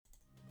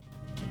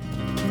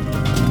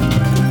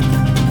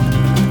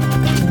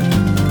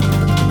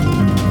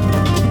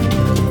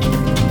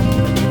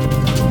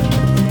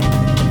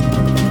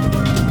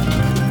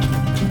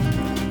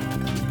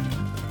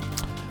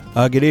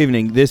Good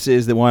evening. This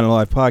is the Wine and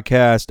Life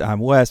podcast. I'm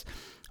Wes.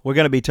 We're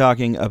going to be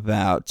talking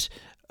about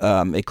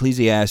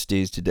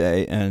Ecclesiastes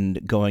today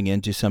and going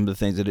into some of the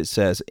things that it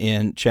says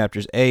in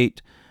chapters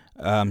 8,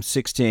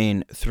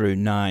 16 through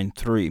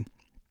 9:3.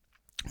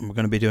 We're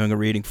going to be doing a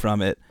reading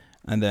from it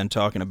and then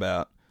talking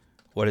about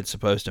what it's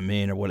supposed to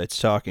mean or what it's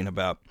talking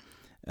about.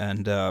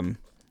 And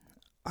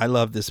I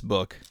love this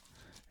book.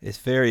 It's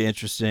very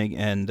interesting,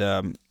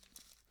 and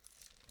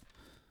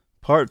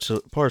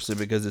partially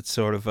because it's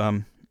sort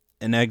of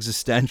an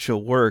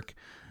existential work,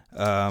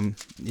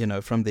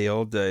 from the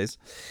old days.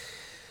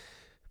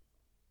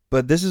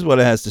 But this is what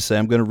it has to say.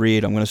 I'm going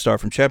to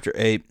start from chapter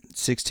 8,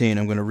 16.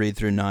 I'm going to read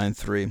through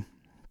 9:3.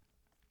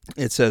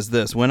 It says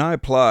this: When I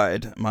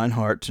applied mine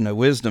heart to know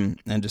wisdom,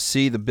 and to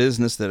see the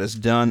business that is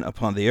done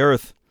upon the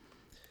earth,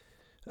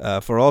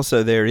 for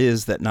also there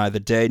is that neither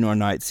day nor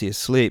night seeth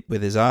sleep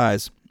with his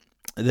eyes,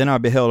 then I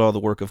beheld all the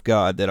work of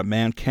God, that a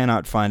man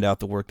cannot find out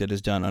the work that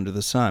is done under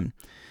the sun.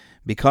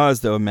 Because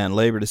though a man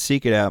labor to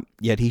seek it out,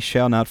 yet he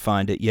shall not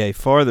find it. Yea,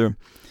 farther,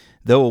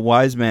 though a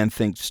wise man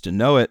thinks to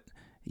know it,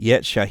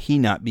 yet shall he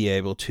not be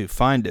able to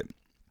find it.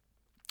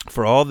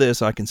 For all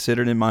this I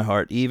considered in my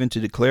heart, even to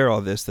declare all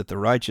this, that the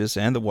righteous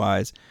and the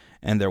wise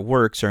and their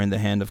works are in the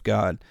hand of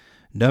God.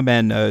 No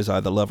man knows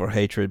either love or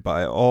hatred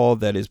by all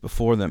that is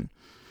before them.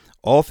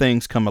 All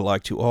things come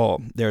alike to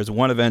all. There is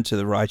one event to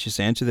the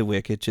righteous and to the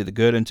wicked, to the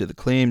good and to the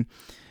clean,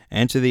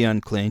 and to the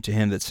unclean, to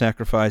him that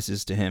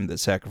sacrifices, to him that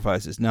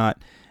sacrifices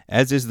not.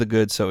 As is the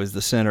good, so is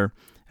the sinner,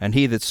 and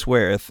he that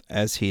sweareth,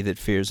 as he that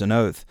fears an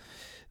oath.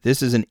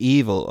 This is an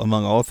evil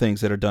among all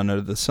things that are done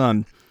under the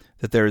sun,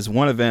 that there is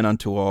one event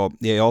unto all,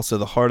 yea, also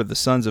the heart of the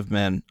sons of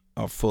men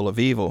are full of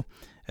evil,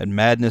 and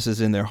madness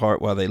is in their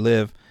heart while they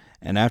live,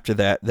 and after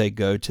that they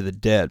go to the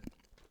dead.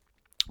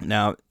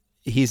 Now,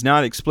 he's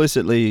not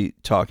explicitly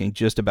talking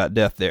just about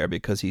death there,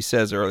 because he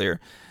says earlier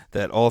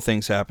that all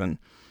things happen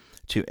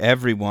to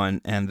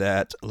everyone, and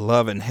that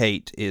love and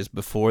hate is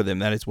before them.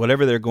 That is,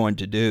 whatever they're going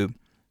to do,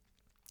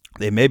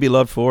 they may be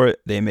loved for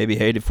it, they may be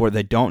hated for it,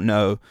 they don't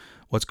know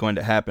what's going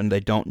to happen, they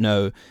don't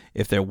know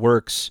if their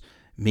works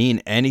mean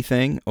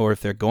anything or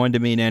if they're going to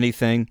mean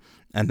anything,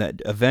 and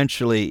that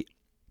eventually,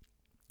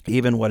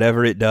 even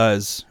whatever it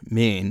does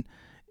mean,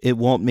 it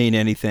won't mean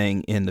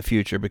anything in the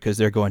future, because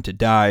they're going to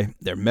die,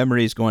 their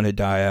memory is going to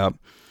die out.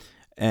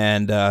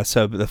 And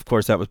so, of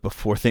course, that was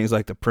before things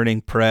like the printing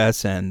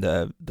press and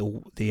the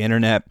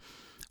internet,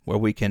 where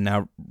we can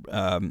now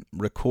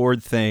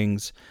record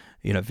things,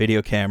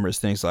 video cameras,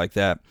 things like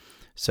that.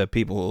 So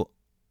people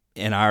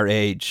in our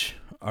age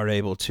are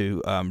able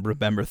to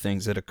remember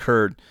things that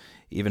occurred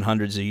even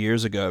hundreds of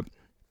years ago,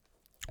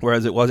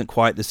 whereas it wasn't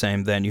quite the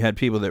same then. You had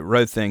people that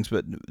wrote things,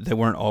 but they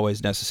weren't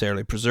always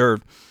necessarily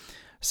preserved.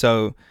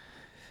 So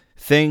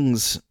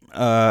things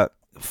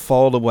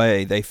fall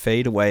away, they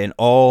fade away, and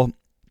all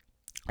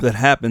that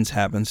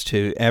happens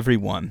to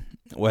everyone,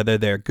 whether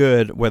they're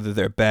good, whether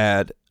they're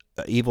bad.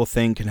 An evil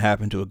thing can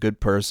happen to a good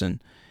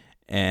person,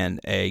 and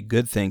a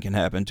good thing can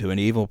happen to an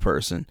evil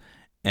person.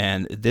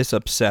 And this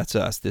upsets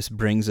us. This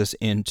brings us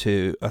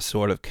into a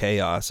sort of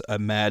chaos, a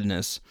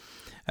madness.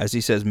 As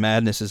he says,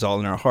 madness is all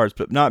in our hearts,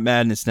 but not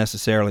madness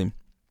necessarily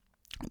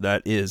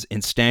that is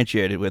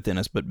instantiated within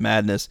us, but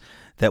madness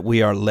that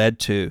we are led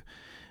to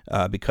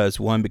because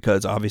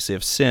obviously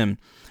of sin,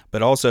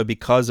 but also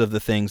because of the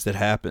things that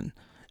happen.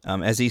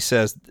 As he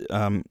says,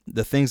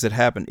 the things that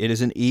happen, it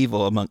is an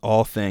evil among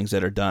all things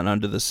that are done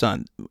under the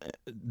sun.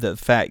 The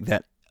fact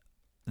that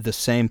the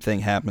same thing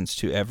happens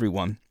to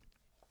everyone.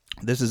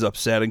 This is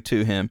upsetting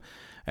to him,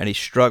 and he's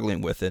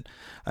struggling with it.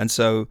 And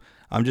so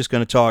I'm just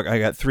going to talk. I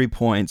got 3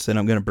 points that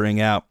I'm going to bring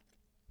out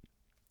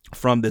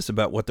from this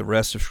about what the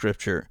rest of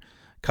Scripture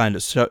kind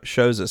of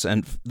shows us.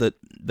 And the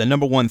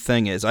number one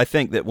thing is, I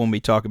think that when we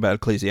talk about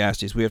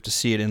Ecclesiastes, we have to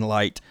see it in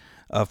light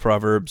of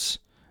Proverbs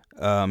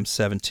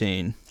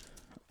 17.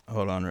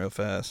 Hold on real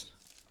fast.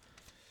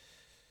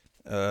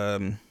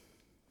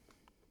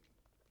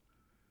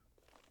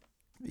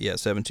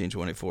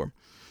 17:24.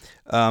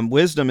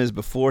 Wisdom is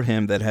before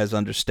him that has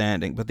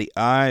understanding, but the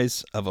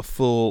eyes of a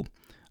fool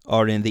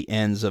are in the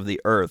ends of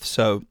the earth.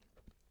 So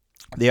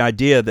the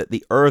idea that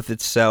the earth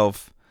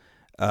itself,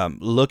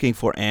 looking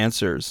for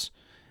answers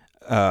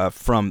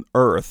from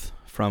earth,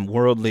 from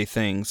worldly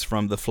things,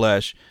 from the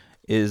flesh,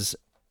 is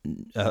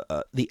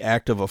the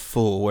act of a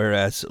fool,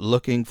 whereas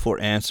looking for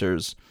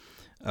answers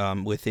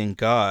within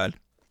God,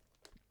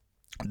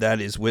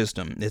 that is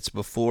wisdom. It's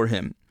before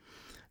him.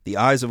 The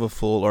eyes of a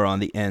fool are on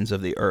the ends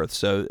of the earth.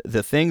 So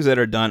the things that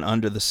are done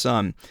under the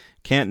sun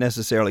can't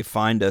necessarily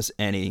find us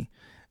any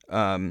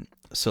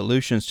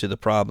solutions to the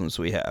problems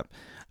we have.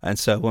 And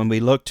so when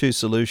we look to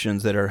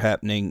solutions that are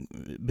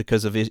happening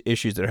because of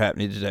issues that are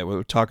happening today,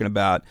 we're talking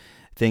about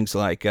things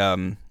like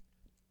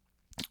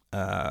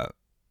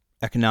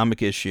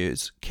economic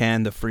issues.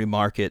 Can the free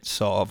market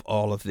solve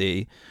all of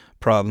the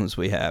problems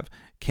we have?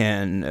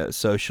 Can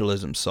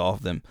socialism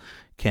solve them?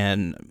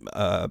 Can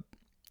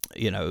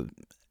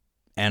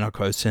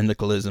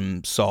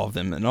anarcho-syndicalism solve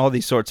them? And all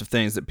these sorts of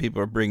things that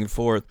people are bringing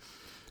forth.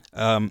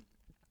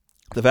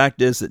 The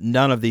fact is that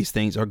none of these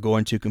things are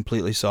going to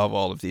completely solve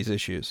all of these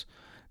issues.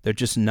 They're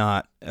just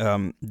not.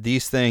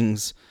 These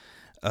things,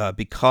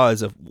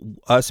 because of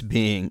us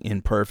being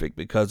imperfect,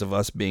 because of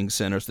us being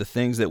sinners, the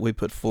things that we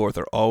put forth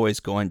are always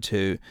going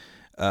to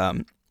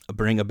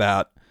bring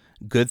about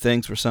good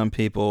things for some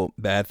people,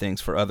 bad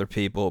things for other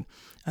people,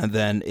 and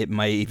then it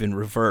may even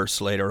reverse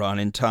later on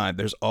in time.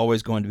 There's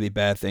always going to be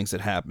bad things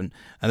that happen,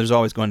 and there's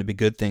always going to be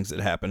good things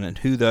that happen. And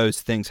who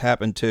those things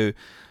happen to,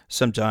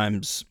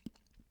 sometimes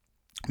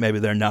maybe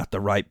they're not the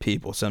right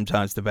people.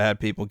 Sometimes the bad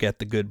people get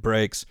the good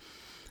breaks,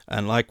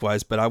 and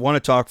likewise. But I want to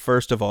talk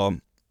first of all,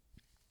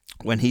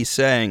 when he's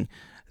saying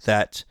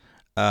that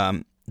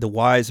the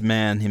wise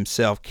man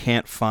himself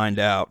can't find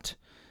out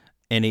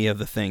any of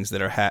the things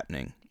that are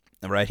happening.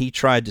 Right? He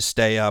tried to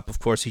stay up. Of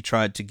course, he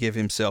tried to give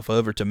himself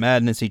over to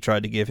madness. He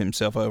tried to give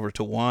himself over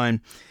to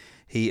wine.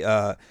 He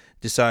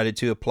decided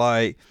to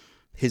apply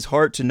his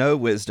heart to know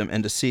wisdom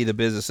and to see the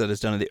business that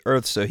is done in the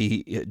earth. So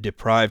he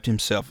deprived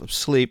himself of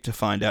sleep to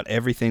find out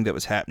everything that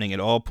was happening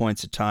at all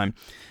points of time.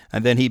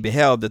 And then he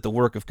beheld that the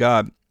work of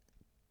God,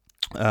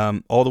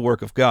 all the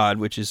work of God,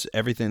 which is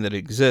everything that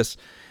exists,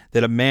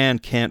 that a man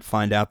can't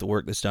find out the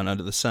work that's done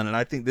under the sun. And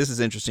I think this is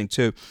interesting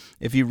too.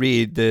 If you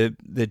read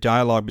the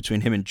dialogue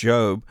between him and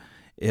Job,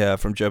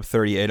 from Job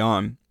 38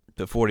 on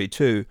to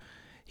 42,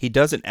 he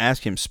doesn't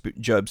ask him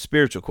Job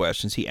spiritual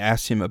questions. He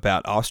asks him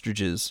about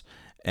ostriches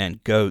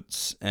and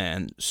goats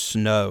and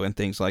snow and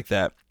things like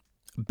that.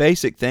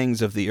 Basic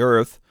things of the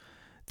earth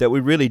that we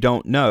really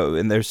don't know.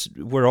 And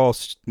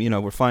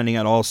we're finding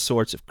out all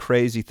sorts of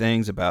crazy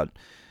things about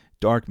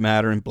dark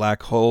matter and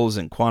black holes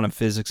and quantum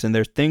physics, and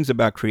there's things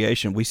about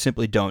creation we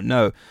simply don't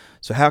know.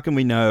 So how can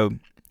we know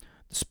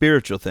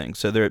spiritual things?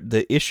 So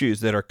the issues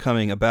that are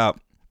coming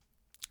about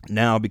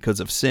now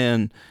because of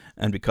sin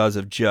and because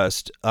of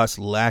just us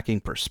lacking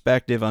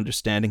perspective,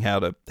 understanding how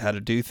to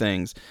do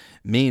things,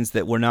 means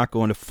that we're not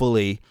going to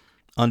fully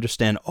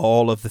understand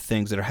all of the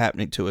things that are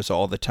happening to us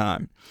all the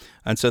time.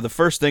 And so the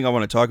first thing I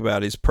want to talk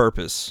about is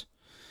purpose.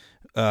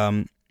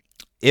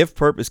 If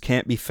purpose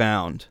can't be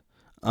found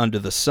under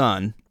the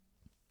sun,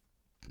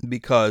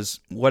 because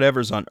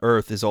whatever's on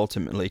earth is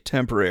ultimately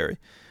temporary,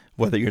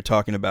 whether you're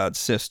talking about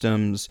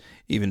systems,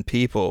 even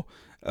people,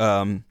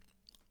 whether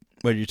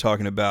you're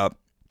talking about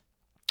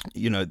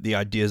the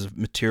ideas of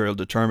material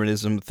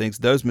determinism, things,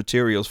 those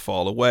materials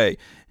fall away.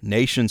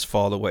 Nations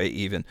fall away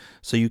even.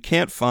 So you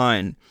can't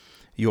find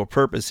your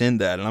purpose in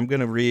that. And I'm going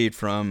to read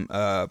from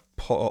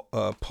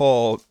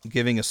Paul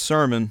giving a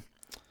sermon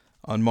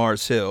on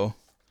Mars Hill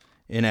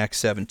in Acts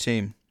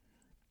 17.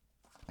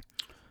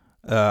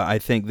 I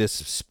think this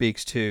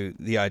speaks to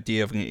the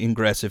idea of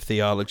ingressive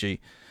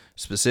theology,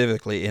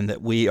 specifically in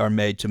that we are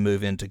made to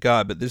move into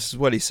God. But this is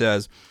what he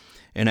says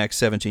in Acts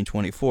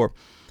 17:24.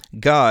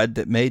 God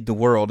that made the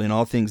world and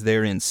all things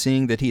therein,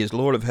 seeing that he is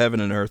Lord of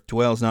heaven and earth,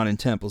 dwells not in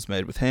temples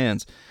made with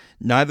hands,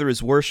 neither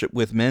is worship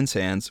with men's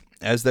hands,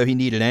 as though he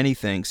needed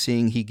anything,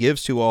 seeing he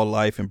gives to all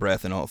life and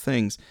breath and all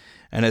things,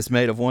 and has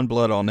made of one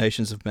blood all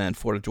nations of men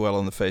for to dwell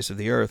on the face of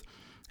the earth,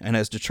 and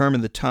has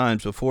determined the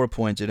times before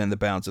appointed and the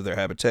bounds of their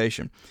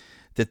habitation,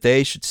 that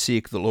they should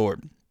seek the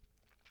Lord,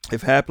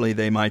 if haply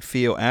they might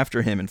feel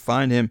after him and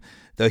find him,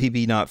 though he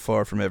be not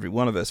far from every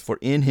one of us. For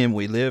in him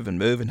we live and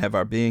move and have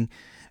our being,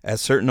 as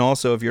certain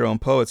also of your own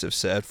poets have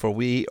said, for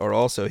we are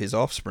also his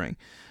offspring.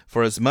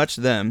 For as much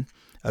then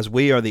as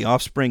we are the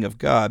offspring of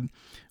God,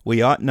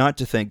 we ought not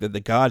to think that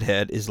the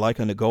Godhead is like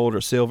unto gold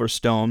or silver,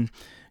 stone,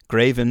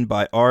 graven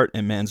by art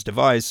and man's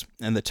device,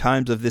 and the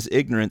times of this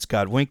ignorance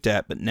God winked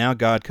at, but now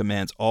God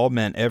commands all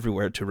men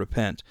everywhere to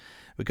repent,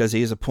 because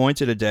he has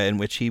appointed a day in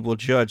which he will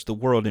judge the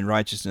world in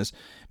righteousness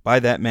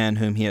by that man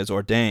whom he has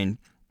ordained,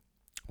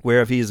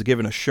 whereof he has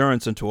given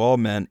assurance unto all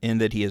men, in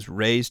that he has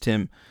raised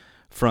him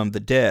from the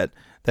dead.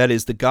 That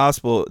is, the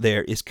gospel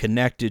there is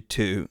connected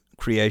to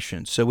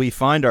creation. So we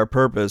find our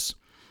purpose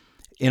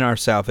in our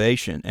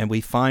salvation, and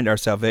we find our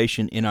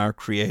salvation in our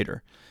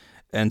Creator.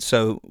 And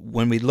so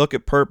when we look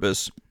at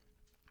purpose,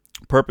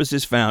 purpose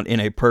is found in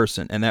a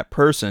person, and that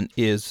person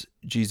is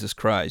Jesus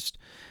Christ.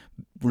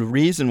 The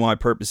reason why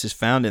purpose is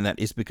found in that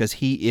is because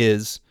he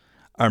is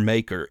our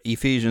maker.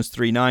 Ephesians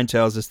 3:9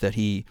 tells us that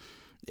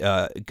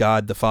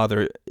God the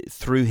Father,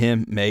 through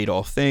him made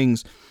all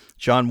things.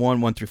 John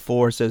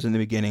 1:1-4 says, in the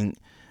beginning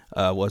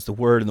was the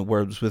Word, and the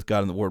Word was with God,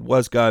 and the Word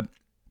was God,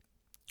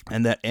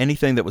 and that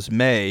anything that was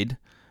made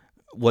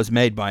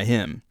by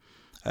him.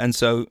 And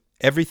so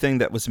everything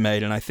that was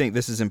made, and I think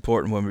this is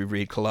important when we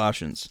read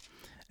Colossians,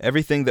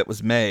 everything that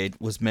was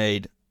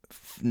made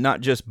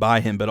not just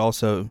by him, but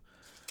also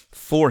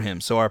for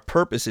him. So our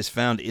purpose is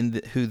found in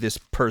who this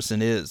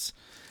person is,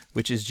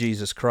 which is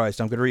Jesus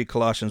Christ. I'm going to read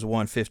Colossians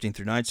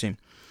 1:15-19.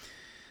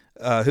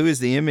 Who is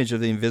the image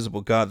of the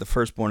invisible God, the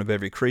firstborn of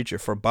every creature?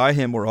 For by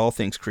him were all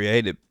things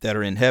created, that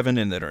are in heaven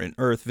and that are in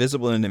earth,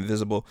 visible and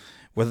invisible,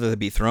 whether they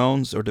be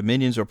thrones or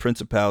dominions or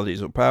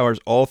principalities or powers.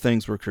 All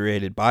things were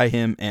created by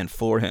him and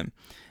for him.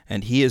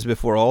 And he is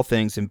before all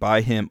things, and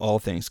by him all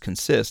things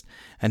consist.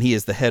 And he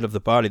is the head of the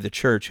body, the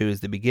church, who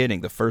is the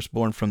beginning, the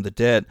firstborn from the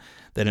dead,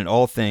 that in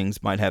all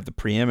things might have the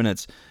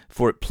preeminence.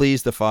 For it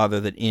pleased the Father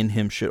that in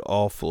him should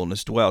all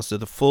fullness dwell. So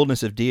the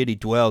fullness of deity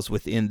dwells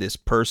within this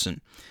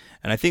person.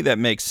 And I think that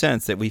makes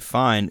sense, that we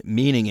find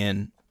meaning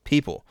in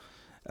people.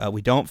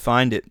 We don't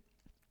find it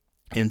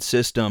in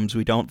systems.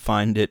 We don't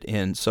find it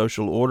in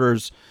social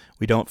orders.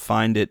 We don't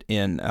find it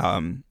in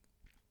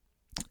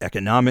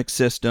economic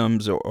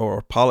systems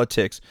or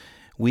politics.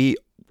 We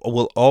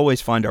will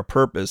always find our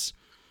purpose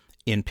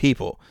in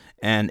people.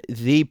 And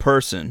the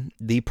person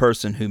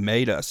who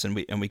made us, and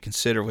we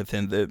consider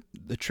within the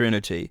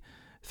Trinity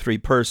 3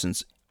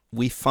 persons,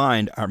 we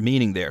find our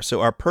meaning there.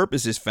 So our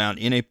purpose is found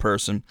in a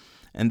person,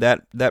 and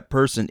that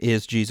person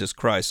is Jesus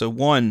Christ. So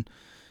 1,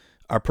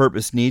 our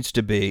purpose needs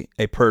to be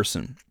a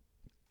person.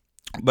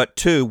 But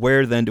 2,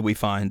 where then do we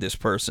find this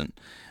person?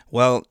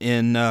 Well,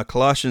 in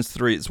Colossians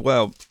 3 as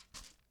well,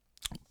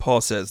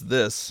 Paul says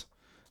this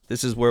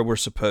is where we're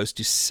supposed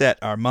to set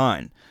our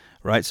mind,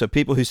 right? So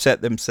people who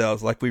set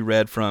themselves, like we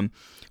read from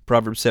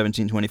Proverbs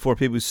 17:24,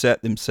 people who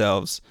set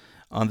themselves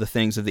on the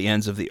things of the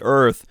ends of the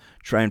earth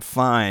try and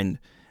find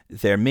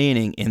their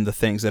meaning in the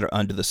things that are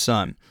under the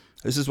sun.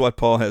 This is what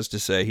Paul has to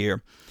say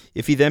here.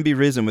 If ye then be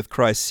risen with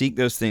Christ, seek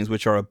those things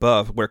which are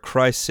above, where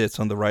Christ sits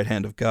on the right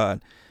hand of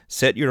God.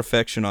 Set your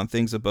affection on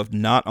things above,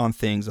 not on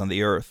things on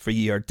the earth, for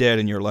ye are dead,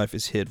 and your life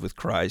is hid with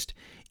Christ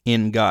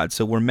in God.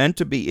 So we're meant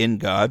to be in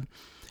God.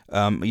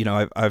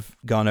 I've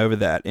gone over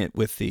that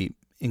with the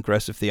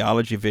Ingressive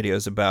Theology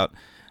videos about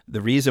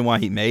the reason why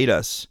he made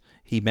us.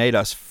 He made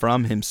us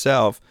from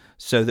himself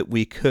so that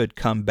we could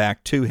come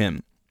back to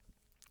him.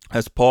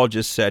 As Paul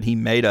just said, he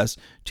made us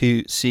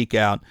to seek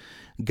out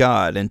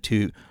God and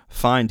to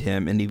find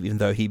him, and even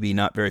though he be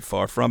not very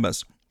far from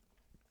us.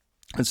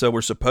 And so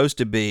we're supposed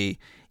to be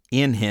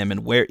in him.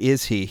 And where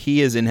is he?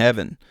 He is in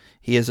heaven.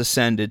 He has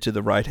ascended to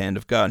the right hand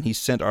of God, and he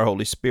sent our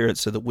Holy Spirit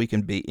so that we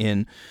can be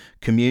in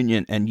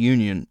communion and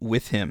union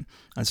with him.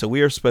 And so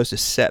we are supposed to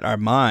set our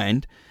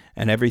mind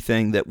and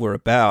everything that we're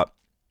about,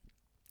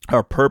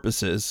 our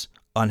purposes,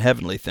 on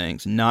heavenly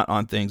things, not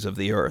on things of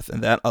the earth.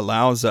 And that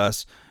allows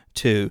us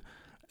to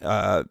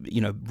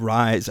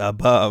rise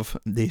above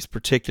these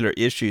particular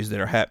issues that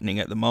are happening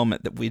at the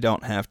moment, that we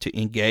don't have to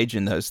engage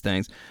in those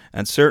things,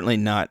 and certainly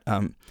not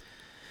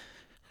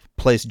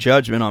place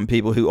judgment on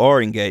people who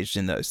are engaged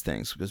in those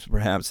things, because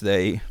perhaps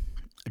they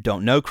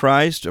don't know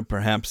Christ, or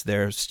perhaps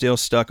they're still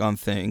stuck on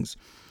things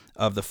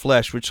of the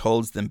flesh, which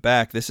holds them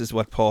back. This is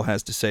what Paul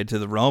has to say to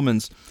the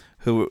Romans,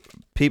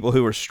 people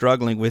who are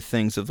struggling with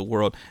things of the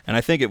world. And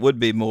I think it would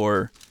be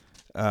more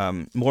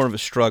of a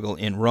struggle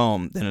in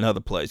Rome than in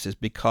other places,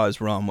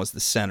 because Rome was the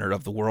center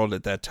of the world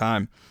at that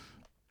time.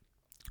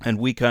 And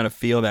we kind of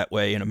feel that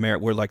way in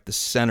America. We're like the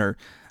center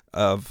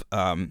of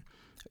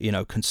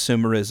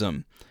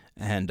consumerism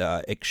and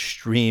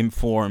extreme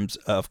forms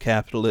of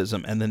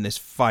capitalism, and then this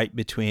fight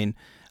between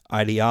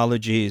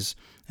ideologies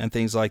and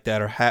things like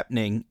that are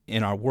happening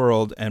in our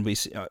world, and we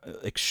see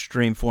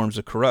extreme forms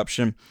of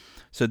corruption.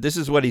 So this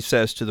is what he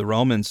says to the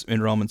Romans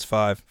in Romans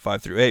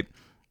 5:5-8.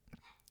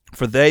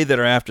 For they that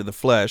are after the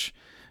flesh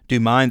do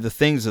mind the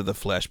things of the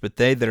flesh, but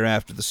they that are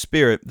after the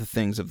Spirit, the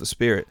things of the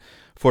Spirit.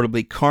 For to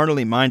be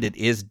carnally minded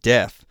is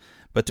death,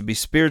 but to be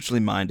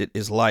spiritually minded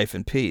is life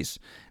and peace.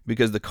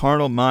 Because the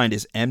carnal mind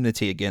is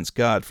enmity against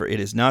God, for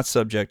it is not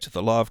subject to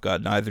the law of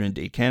God, neither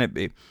indeed can it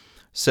be.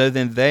 So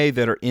then they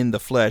that are in the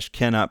flesh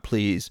cannot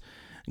please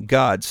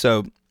God.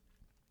 So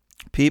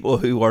people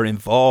who are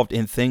involved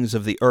in things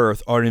of the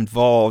earth are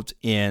involved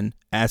in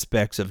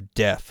aspects of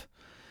death,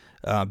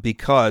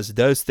 because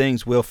those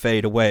things will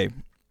fade away.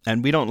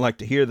 And we don't like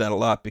to hear that a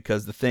lot,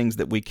 because the things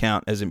that we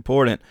count as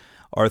important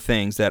are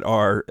things that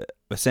are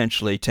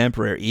essentially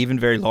temporary, even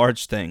very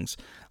large things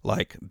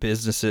like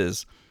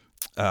businesses,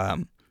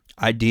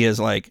 ideas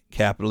like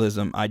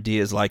capitalism,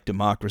 ideas like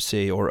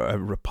democracy or a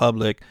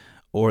republic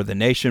or the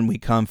nation we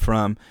come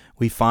from.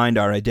 We find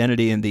our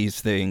identity in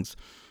these things,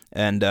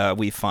 and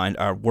we find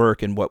our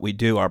work in what we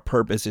do. Our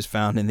purpose is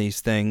found in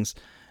these things,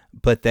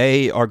 but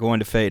they are going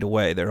to fade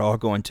away. They're all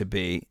going to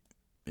be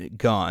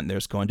gone.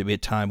 There's going to be a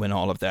time when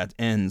all of that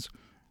ends.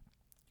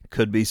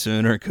 Could be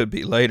sooner, could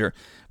be later,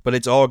 but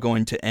it's all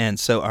going to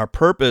end. So our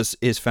purpose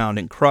is found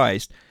in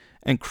Christ,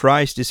 and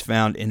Christ is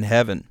found in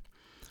heaven.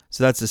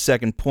 So that's the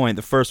second point.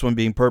 The first one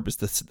being purpose.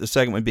 The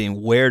second one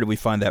being, where do we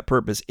find that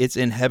purpose? It's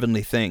in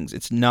heavenly things.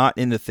 It's not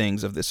in the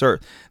things of this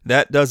earth.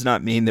 That does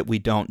not mean that we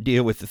don't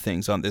deal with the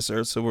things on this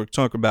earth. So we're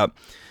talking about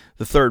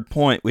the third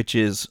point, which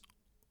is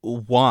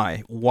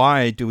why.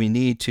 Why do we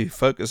need to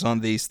focus on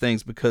these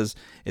things? Because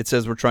it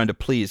says we're trying to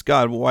please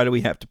God. Well, why do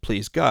we have to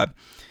please God?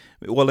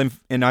 Well,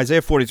 in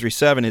Isaiah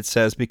 43:7, it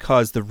says,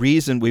 because the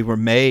reason we were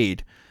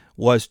made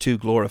was to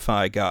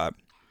glorify God.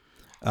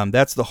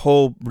 That's the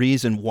whole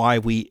reason why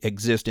we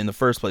exist in the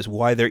first place,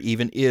 why there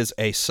even is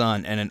a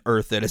sun and an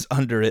earth that is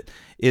under it,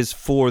 is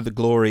for the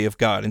glory of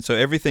God. And so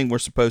everything we're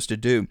supposed to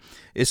do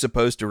is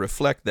supposed to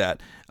reflect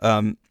that.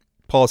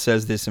 Paul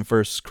says this in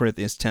 1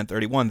 Corinthians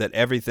 10:31, that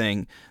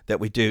everything that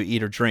we do,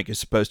 eat or drink, is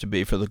supposed to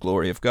be for the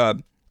glory of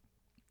God.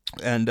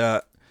 And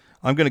I'm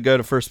going to go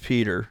to 1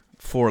 Peter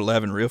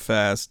 4:11 real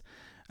fast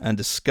and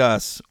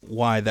discuss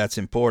why that's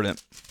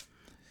important.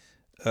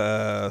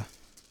 Because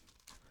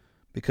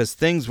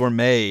things were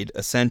made,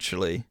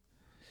 essentially,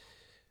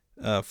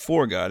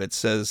 for God. It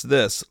says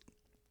this,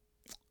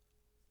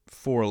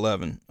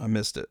 4:11, I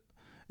missed it.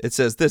 It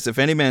says this, if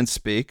any man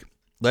speak,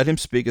 let him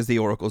speak as the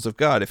oracles of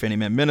God. If any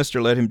man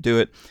minister, let him do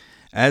it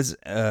as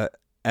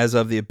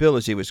of the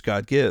ability which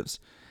God gives,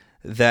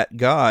 that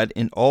God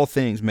in all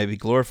things may be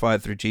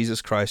glorified through Jesus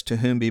Christ, to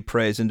whom be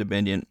praise and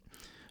dominion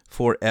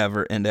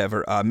forever and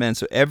ever. Amen.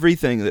 So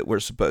everything that we're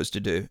supposed to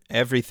do,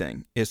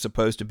 everything is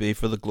supposed to be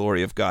for the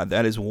glory of God.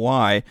 That is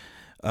why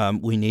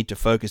we need to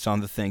focus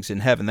on the things in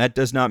heaven. That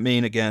does not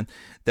mean, again,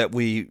 that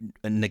we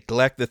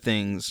neglect the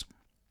things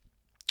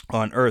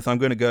on earth. I'm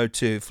going to go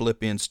to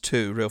Philippians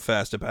 2 real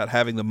fast about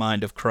having the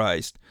mind of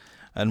Christ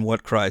and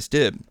what Christ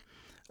did.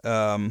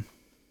 2,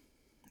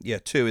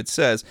 it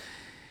says,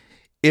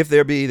 if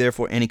there be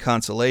therefore any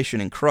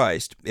consolation in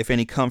Christ, if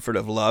any comfort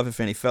of love, if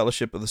any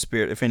fellowship of the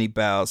Spirit, if any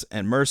vows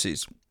and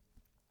mercies.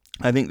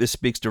 I think this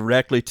speaks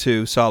directly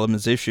to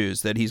Solomon's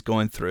issues that he's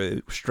going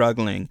through,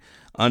 struggling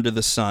under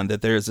the sun,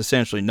 that there is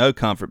essentially no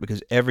comfort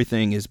because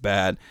everything is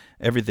bad,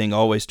 everything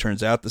always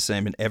turns out the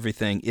same, and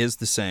everything is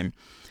the same.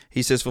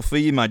 He says, fulfill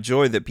ye my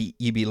joy, that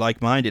ye be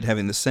like-minded,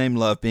 having the same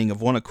love, being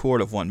of one accord,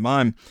 of one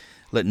mind.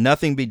 Let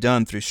nothing be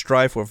done through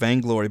strife or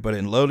vainglory, but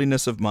in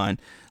lowliness of mind.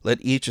 Let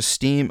each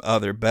esteem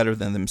other better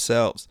than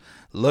themselves.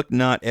 Look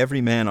not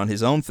every man on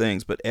his own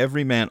things, but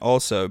every man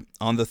also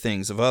on the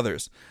things of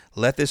others.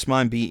 Let this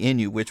mind be in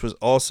you, which was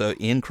also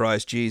in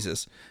Christ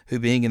Jesus, who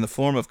being in the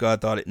form of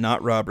God thought it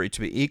not robbery to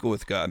be equal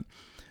with God,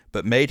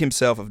 but made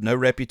himself of no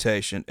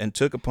reputation, and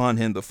took upon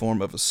him the form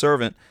of a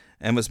servant,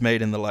 and was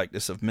made in the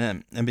likeness of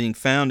men. And being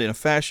found in a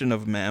fashion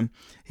of man,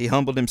 he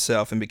humbled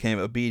himself and became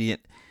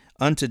obedient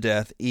unto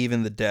death,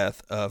 even the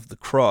death of the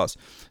cross.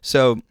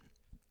 So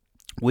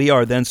we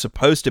are then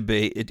supposed to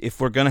be,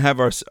 if we're going to have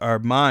our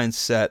minds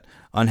set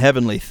on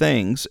heavenly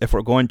things, if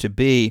we're going to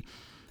be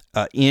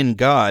in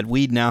God,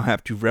 we now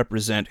have to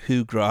represent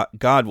who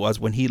God was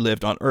when he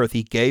lived on earth.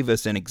 He gave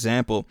us an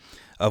example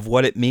of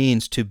what it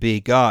means to be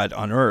God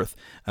on earth,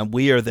 and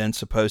we are then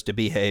supposed to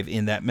behave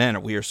in that manner.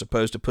 We are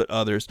supposed to put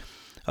others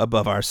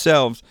above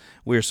ourselves.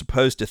 We are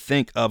supposed to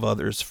think of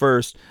others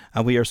first,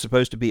 and we are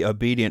supposed to be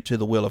obedient to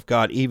the will of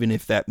God, even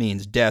if that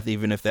means death,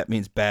 even if that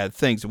means bad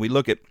things. And we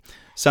look at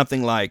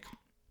something like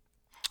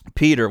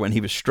Peter when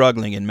he was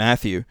struggling in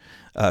Matthew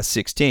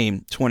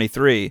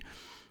 16:23.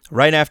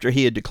 Right after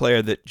he had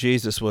declared that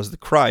Jesus was the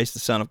Christ, the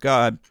Son of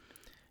God,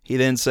 he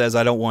then says,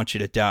 I don't want you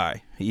to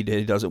die. He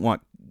doesn't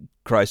want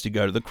Christ to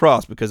go to the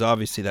cross, because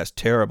obviously that's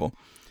terrible.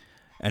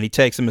 And he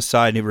takes him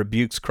aside and he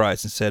rebukes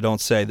Christ and said,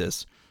 don't say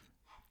this.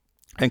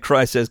 And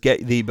Christ says,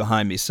 get thee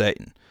behind me,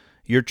 Satan.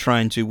 You're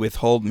trying to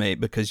withhold me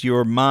because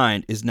your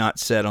mind is not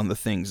set on the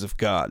things of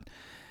God.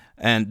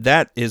 And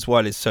that is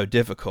what is so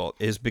difficult,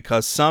 is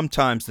because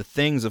sometimes the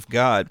things of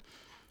God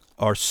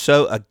are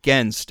so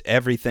against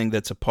everything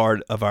that's a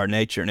part of our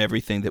nature and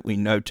everything that we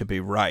know to be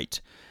right.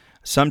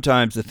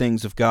 Sometimes the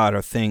things of God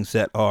are things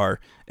that are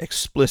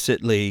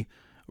explicitly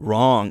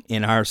wrong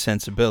in our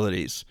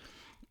sensibilities.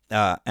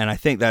 And I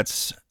think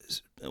that's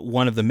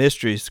one of the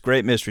mysteries,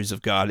 great mysteries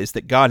of God, is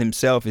that God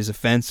himself is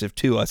offensive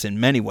to us in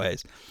many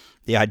ways.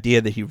 The idea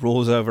that he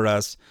rules over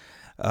us,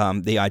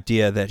 the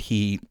idea that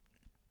he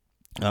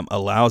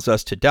allows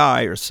us to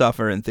die or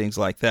suffer and things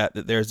like that,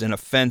 that there's an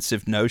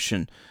offensive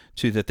notion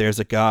to that there's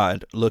a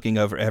God looking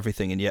over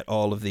everything, and yet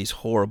all of these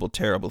horrible,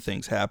 terrible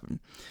things happen.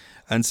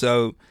 And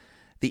so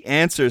the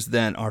answers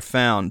then are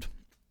found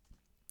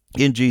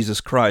in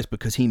Jesus Christ,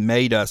 because he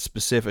made us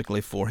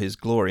specifically for his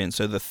glory. And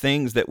so the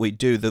things that we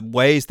do, the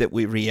ways that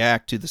we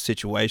react to the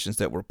situations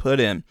that we're put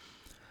in,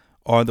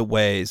 are the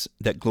ways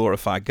that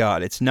glorify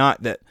God. It's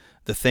not that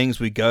the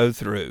things we go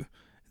through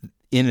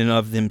in and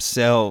of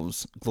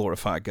themselves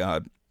glorify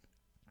God.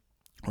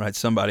 Right?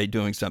 Somebody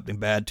doing something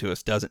bad to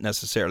us doesn't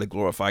necessarily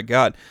glorify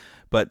God.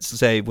 But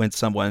say when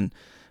someone,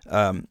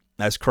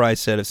 as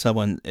Christ said, if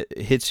someone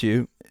hits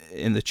you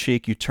in the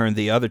cheek, you turn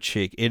the other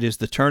cheek. It is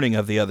the turning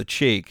of the other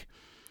cheek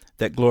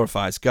that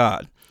glorifies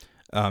God.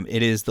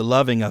 It is the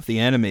loving of the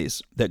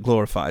enemies that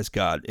glorifies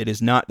God. It is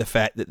not the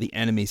fact that the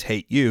enemies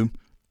hate you.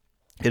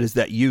 It is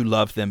that you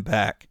love them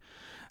back.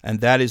 And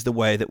that is the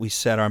way that we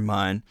set our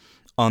mind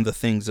on the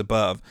things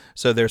above.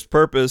 So there's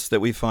purpose that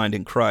we find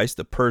in Christ,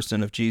 the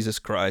person of Jesus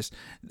Christ.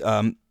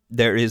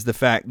 There is the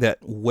fact that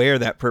where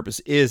that purpose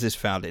is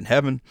found in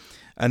heaven.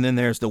 And then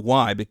there's the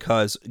why,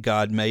 because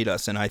God made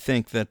us. And I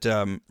think that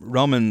I'm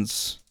going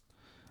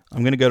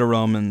to go to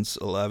Romans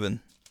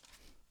 11.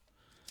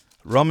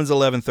 Romans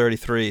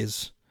 11:33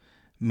 is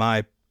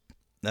my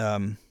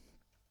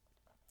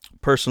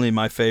personally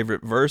my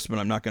favorite verse, but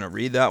I'm not going to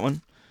read that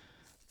one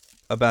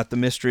about the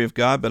mystery of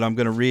God, but I'm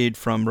going to read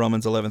from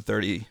Romans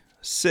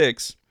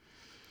 11:36.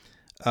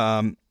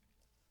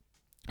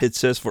 It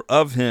says, for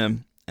of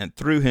him and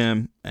through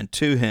him and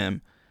to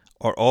him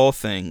are all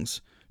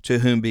things, to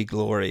whom be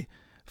glory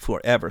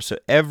forever. So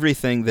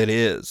everything that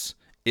is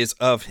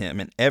of him,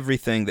 and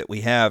everything that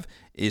we have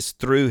is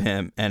through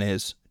him and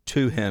is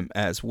to him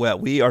as well.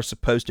 We are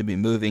supposed to be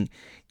moving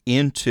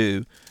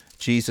into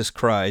Jesus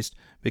Christ,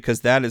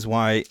 because that is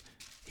why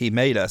he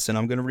made us. And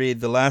I'm going to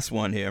read the last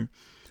one here.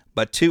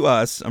 But to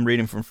us, I'm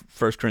reading from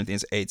 1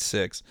 Corinthians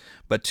 8:6.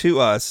 But to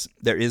us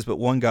there is but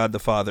one God the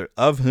Father,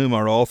 of whom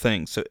are all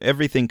things. So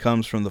everything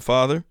comes from the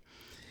Father,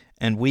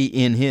 and we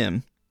in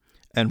him,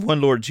 and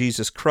one Lord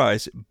Jesus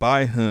Christ,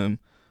 by whom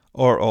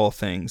are all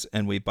things,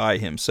 and we by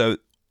him. So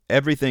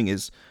everything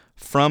is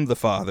from the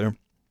Father,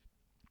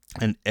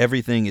 and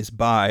everything is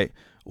by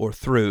or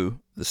through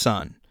the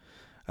Son.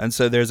 And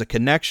so there's a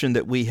connection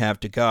that we have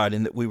to God,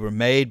 in that we were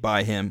made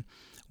by him.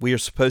 We are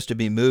supposed to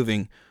be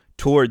moving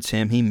towards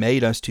him. He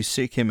made us to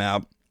seek him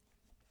out,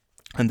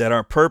 and that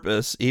our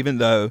purpose, even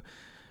though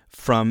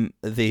from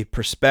the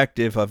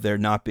perspective of there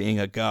not being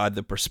a God,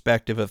 the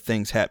perspective of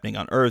things happening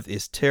on earth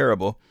is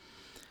terrible,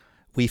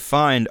 we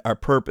find our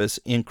purpose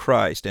in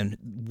Christ, and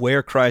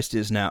where Christ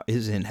is now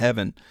is in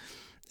heaven.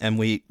 And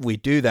we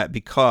do that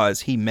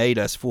because he made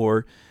us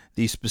for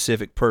these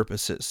specific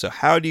purposes. So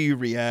how do you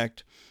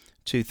react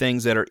to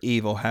things that are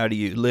evil? How do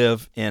you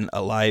live in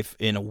a life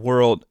in a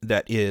world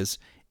that is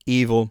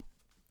evil?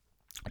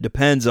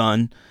 Depends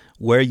on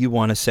where you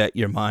want to set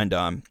your mind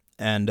on.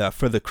 And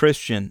for the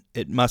Christian,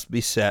 it must be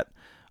set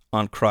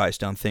on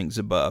Christ, on things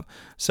above.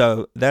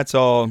 So that's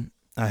all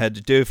I had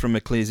to do from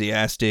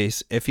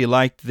Ecclesiastes. If you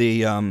liked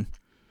the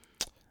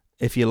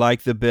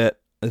bit,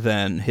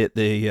 then hit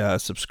the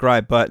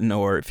subscribe button,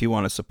 or if you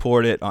want to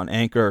support it on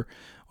Anchor,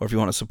 or if you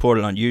want to support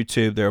it on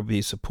YouTube, there will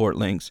be support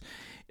links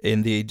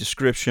in the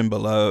description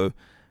below.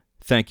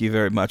 Thank you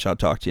very much. I'll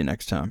talk to you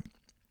next time.